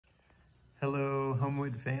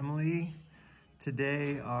Homewood family.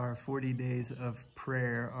 Today our 40 days of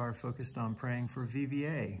prayer are focused on praying for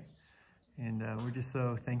VBA. And we're just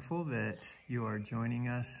so thankful that you are joining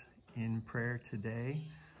us in prayer today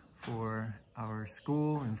for our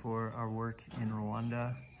school and for our work in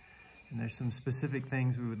Rwanda. And there's some specific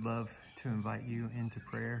things we would love to invite you into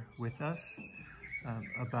prayer with us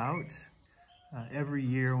about. Every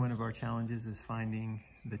year, one of our challenges is finding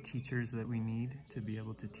the teachers that we need to be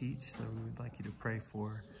able to teach. So we would like you to pray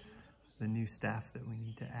for the new staff that we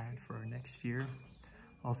need to add for our next year.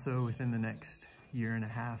 Also, within the next year and a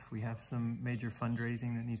half, we have some major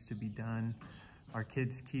fundraising that needs to be done. Our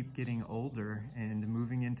kids keep getting older and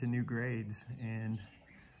moving into new grades, and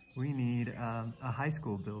we need a high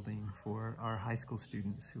school building for our high school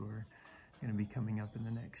students who are going to be coming up in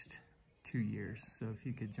the next 2 years. So if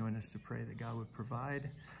you could join us to pray that God would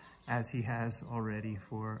provide, as he has already,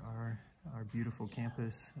 for our beautiful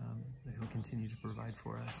campus, that he'll continue to provide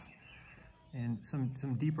for us. And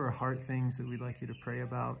some deeper heart things that we'd like you to pray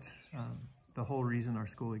about. The whole reason our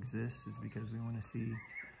school exists is because we want to see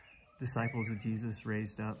disciples of Jesus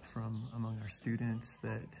raised up from among our students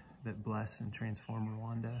that bless and transform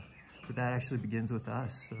Rwanda. But that actually begins with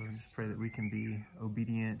us. So just pray that we can be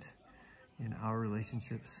obedient in our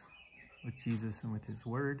relationships with Jesus and with his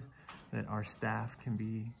word, that our staff can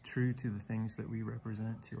be true to the things that we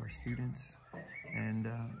represent to our students, and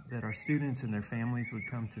that our students and their families would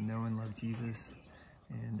come to know and love Jesus,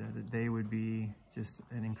 and that they would be just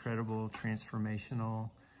an incredible transformational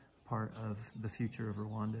part of the future of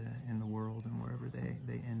Rwanda in the world and wherever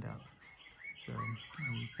they end up. So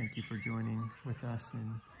thank you for joining with us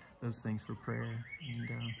in those things for prayer,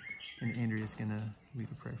 and Andrea's gonna lead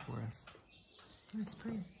a prayer for us. Let's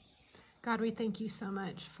pray. God, we thank you so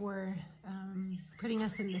much for putting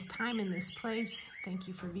us in this time, in this place. Thank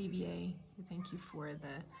you for VBA. We thank you for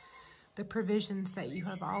the provisions that you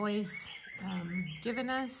have always given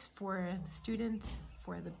us for the students,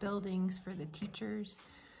 for the buildings, for the teachers.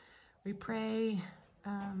 We pray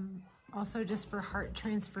also just for heart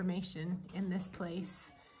transformation in this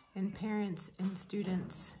place, in parents and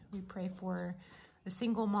students. We pray for the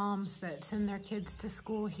single moms that send their kids to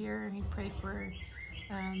school here. We pray for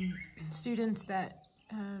students that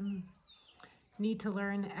need to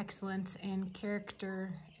learn excellence and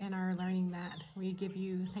character and are learning that. We give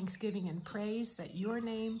you thanksgiving and praise that your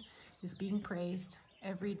name is being praised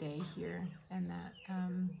every day here, and that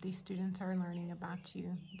these students are learning about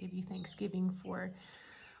you. We give you thanksgiving for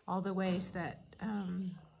all the ways that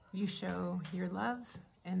you show your love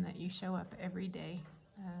and that you show up every day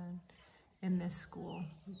in this school.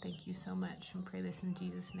 We thank you so much and pray this in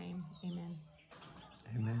Jesus' name. Amen.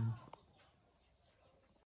 Amen.